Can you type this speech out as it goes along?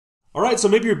All right, so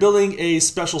maybe you're building a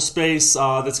special space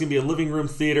that's going to be a living room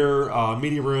theater,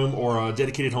 media room, or a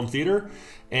dedicated home theater.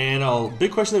 And a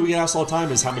big question that we get asked all the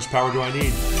time is, how much power do I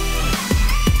need?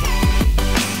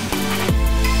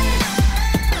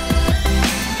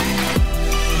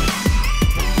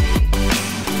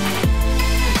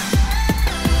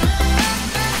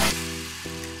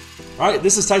 All right,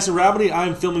 this is Tyson Rabney.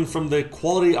 I'm filming from the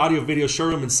Quality Audio Video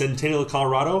Showroom in Centennial,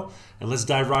 Colorado, and let's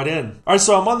dive right in. All right,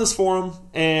 so I'm on this forum,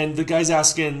 and the guy's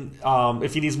asking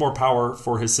if he needs more power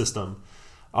for his system.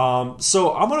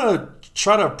 So I'm gonna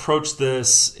try to approach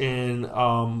this in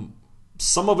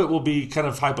some of it will be kind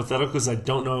of hypothetical because I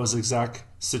don't know his exact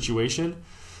situation,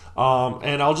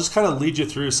 and I'll just kind of lead you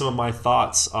through some of my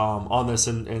thoughts on this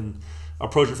and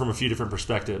approach it from a few different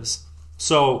perspectives.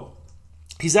 So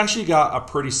he's actually got a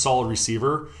pretty solid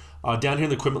receiver. Down here in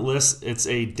the equipment list, it's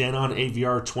a Denon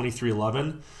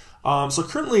AVR-2311. So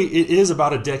currently it is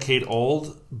about a decade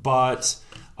old, but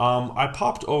I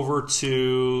popped over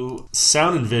to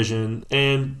Sound and Vision,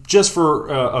 and just for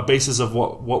a basis of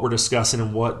what we're discussing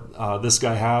and what this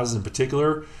guy has in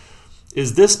particular,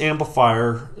 is this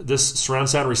amplifier, this surround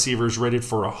sound receiver is rated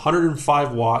for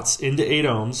 105 watts into 8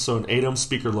 ohms, so an 8 ohm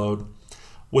speaker load,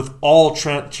 with all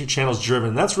channels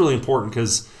driven. That's really important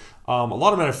because a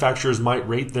lot of manufacturers might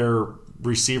rate their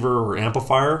receiver or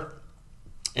amplifier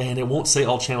and it won't say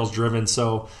all channels driven,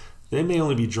 so they may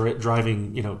only be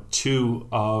driving 2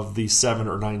 of the 7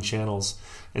 or 9 channels,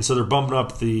 and so they're bumping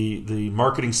up the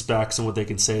marketing specs and what they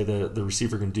can say the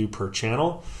receiver can do per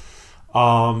channel.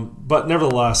 But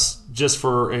nevertheless, just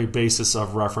for a basis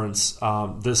of reference,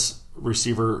 this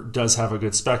receiver does have a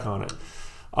good spec on it.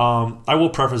 I will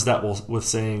preface that with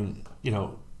saying,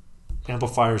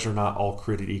 amplifiers are not all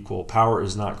created equal. Power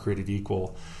is not created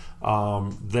equal.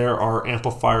 There are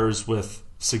amplifiers with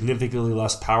significantly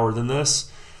less power than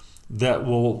this that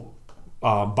will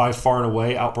by far and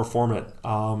away outperform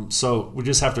it. So we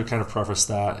just have to kind of preface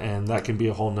that, and that can be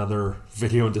a whole nother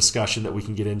video and discussion that we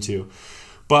can get into.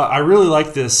 But I really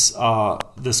like this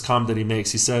this comment that he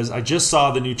makes. He says, "I just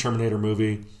saw the new Terminator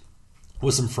movie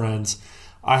with some friends.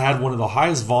 I had one of the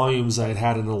highest volumes I had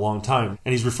had in a long time."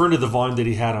 And he's referring to the volume that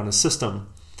he had on his system.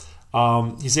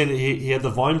 He's saying he had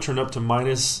the volume turned up to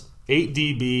minus 8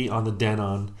 dB on the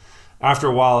Denon. After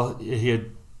a while, he had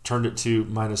turned it to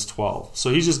minus 12. So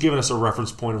he's just giving us a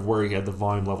reference point of where he had the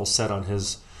volume level set on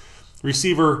his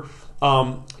receiver.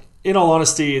 In all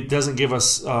honesty, it doesn't give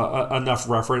us enough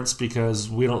reference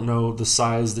because we don't know the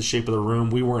size, the shape of the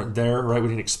room. We weren't there, right? We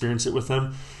didn't experience it with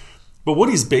him. But what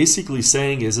he's basically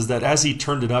saying is that as he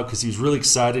turned it up, because he was really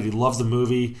excited, he loved the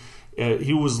movie,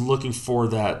 he was looking for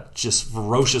that just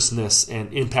ferociousness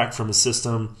and impact from his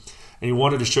system, and he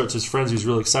wanted to show it to his friends. He was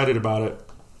really excited about it.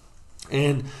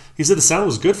 And he said the sound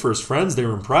was good for his friends. They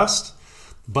were impressed,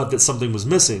 but that something was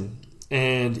missing.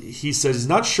 And he said he's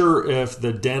not sure if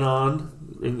the Denon,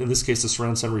 in this case the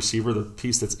surround sound receiver, the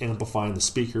piece that's amplifying the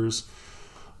speakers,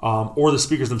 or the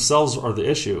speakers themselves are the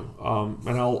issue.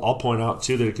 And I'll point out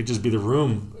too that it could just be the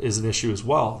room is an issue as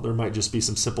well. There might just be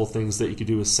some simple things that you could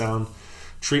do with sound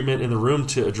treatment in the room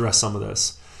to address some of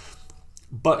this.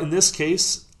 But in this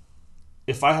case,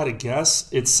 if I had to guess,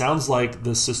 it sounds like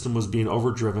the system was being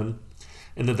overdriven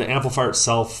and that the amplifier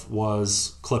itself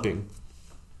was clipping.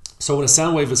 So when a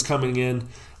sound wave is coming in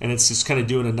and it's just kind of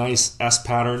doing a nice S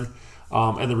pattern,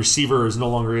 and the receiver is no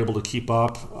longer able to keep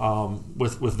up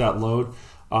with that load,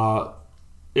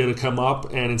 it'll come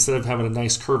up, and instead of having a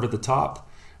nice curve at the top,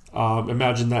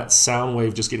 imagine that sound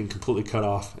wave just getting completely cut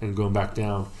off and going back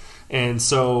down. And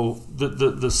so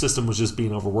the system was just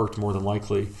being overworked more than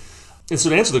likely. And so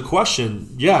to answer the question,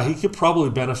 yeah, he could probably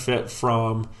benefit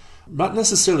from not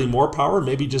necessarily more power,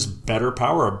 maybe just better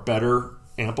power, a better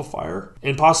amplifier,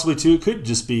 and possibly too it could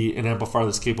just be an amplifier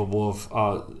that's capable of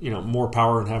more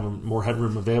power and having more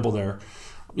headroom available there.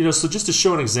 So just to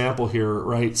show an example here,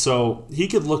 right? So he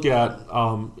could look at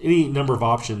any number of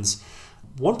options.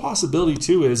 One possibility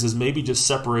too is maybe just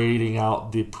separating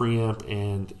out the preamp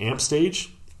and amp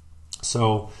stage.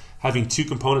 So having 2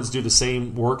 components do the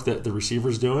same work that the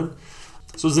receiver's doing.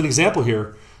 So as an example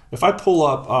here, if I pull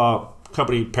up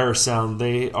company Paris Sound,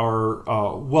 they are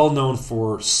well known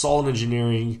for solid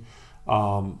engineering,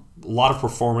 a lot of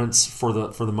performance for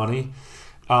the money.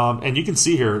 And you can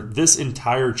see here, this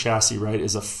entire chassis, right,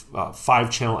 is a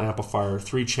 5-channel amplifier,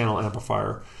 3-channel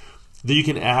amplifier that you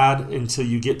can add until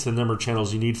you get to the number of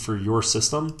channels you need for your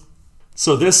system.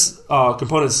 So this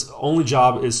component's only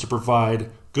job is to provide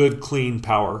good, clean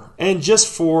power. And just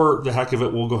for the heck of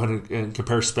it, we'll go ahead and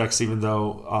compare specs, even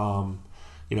though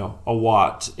a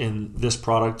watt in this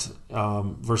product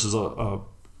versus a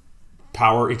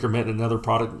power increment in another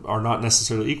product are not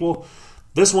necessarily equal.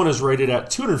 This one is rated at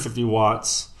 250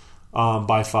 watts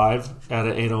by 5 at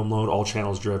an 8 ohm load, all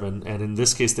channels driven. And in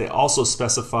this case, they also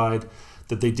specified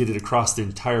that they did it across the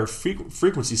entire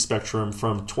frequency spectrum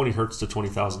from 20 hertz to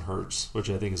 20,000 hertz, which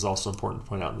I think is also important to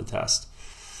point out in the test.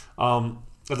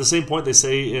 At the same point, they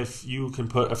say if you can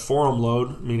put a 4 ohm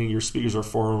load, meaning your speakers are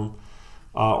 4 ohm,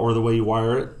 or the way you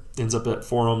wire it ends up at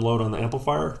 4 ohm load on the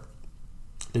amplifier,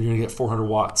 then you're going to get 400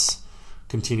 watts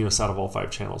continuous out of all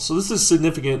 5 channels. So this is a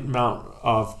significant amount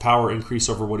of power increase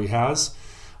over what he has.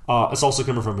 It's also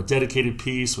coming from a dedicated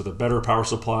piece with a better power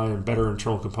supply and better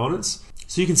internal components.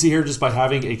 So you can see here, just by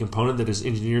having a component that is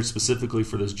engineered specifically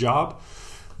for this job,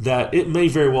 that it may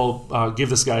very well give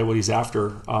this guy what he's after,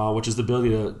 which is the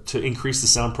ability to increase the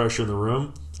sound pressure in the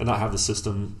room and not have the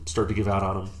system start to give out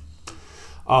on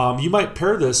him. You might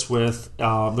pair this with,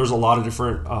 there's a lot of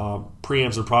different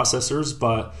preamps and processors,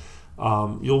 but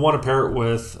you'll want to pair it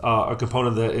with a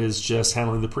component that is just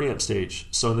handling the preamp stage.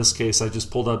 So in this case, I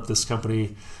just pulled up this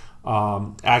company,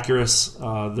 Acurus.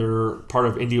 They're part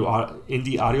of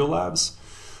Indie Audio Labs.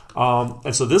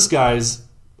 And so this guy's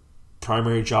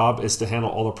primary job is to handle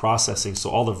all the processing.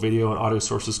 So all the video and audio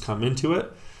sources come into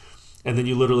it, and then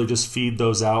you literally just feed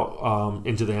those out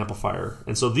into the amplifier.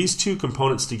 And so these two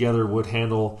components together would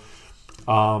handle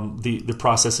the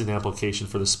processing application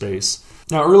for the space.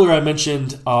 Now earlier I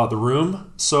mentioned the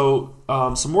room. So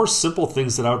some more simple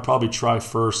things that I would probably try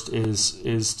first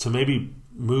is to maybe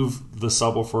move the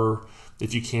subwoofer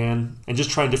if you can, and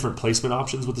just try different placement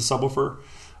options with the subwoofer.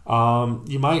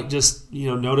 You might just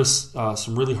notice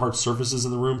some really hard surfaces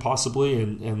in the room possibly,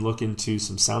 and look into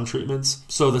some sound treatments.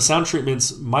 So the sound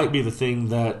treatments might be the thing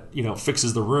that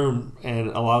fixes the room and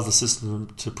allows the system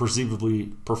to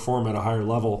perceivably perform at a higher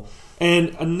level.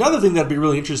 And another thing that I'd be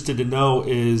really interested to know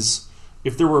is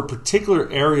if there were particular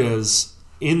areas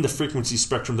in the frequency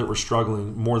spectrum that were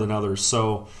struggling more than others.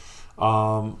 So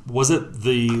was it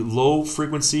the low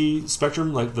frequency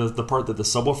spectrum, like the part that the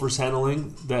subwoofer's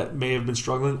handling, that may have been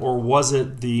struggling, or was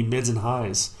it the mids and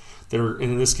highs that are,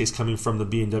 in this case, coming from the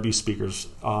B&W speakers?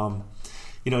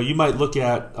 You might look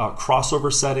at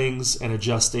crossover settings and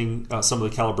adjusting some of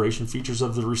the calibration features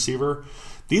of the receiver.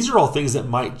 These are all things that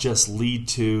might just lead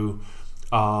to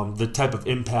the type of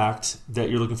impact that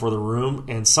you're looking for in the room.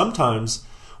 And sometimes,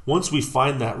 once we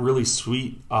find that really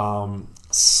sweet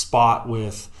spot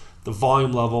with the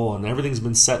volume level and everything's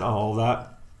been set on all of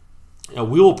that,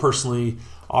 we will personally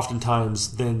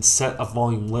oftentimes then set a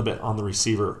volume limit on the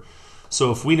receiver.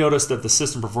 So if we notice that the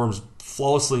system performs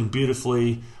flawlessly and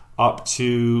beautifully up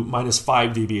to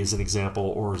 -5 dB as an example,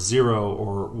 or 0,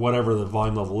 or whatever the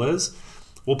volume level is,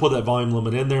 we'll put that volume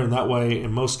limit in there, and that way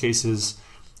in most cases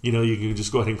you can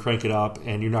just go ahead and crank it up,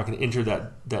 and you're not going to enter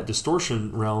that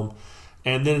distortion realm.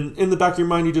 And then in the back of your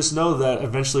mind, you just know that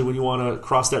eventually when you want to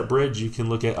cross that bridge, you can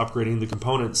look at upgrading the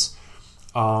components,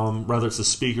 whether it's the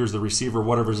speakers, the receiver,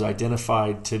 whatever is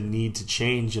identified to need to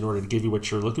change in order to give you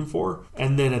what you're looking for.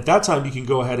 And then at that time, you can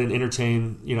go ahead and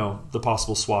entertain the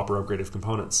possible swap or upgrade of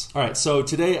components. All right, so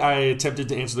today I attempted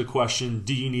to answer the question,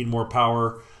 do you need more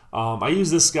power? I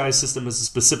use this guy's system as a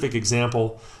specific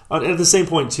example. And at the same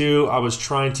point too, I was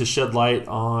trying to shed light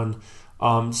on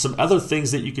some other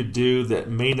things that you could do that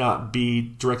may not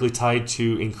be directly tied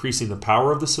to increasing the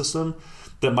power of the system,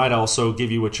 that might also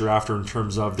give you what you're after in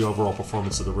terms of the overall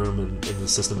performance of the room and the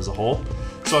system as a whole.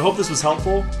 So I hope this was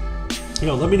helpful.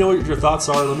 Let me know what your thoughts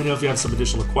are. Let me know if you have some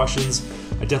additional questions.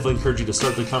 I definitely encourage you to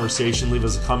start the conversation. Leave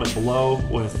us a comment below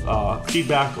with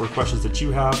feedback or questions that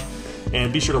you have.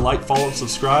 And be sure to like, follow, and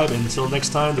subscribe. And until next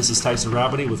time, this is Tyson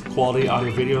Rabany with Quality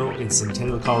Audio Video in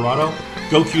Centennial, Colorado.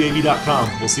 GoQAV.com.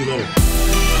 We'll see you later.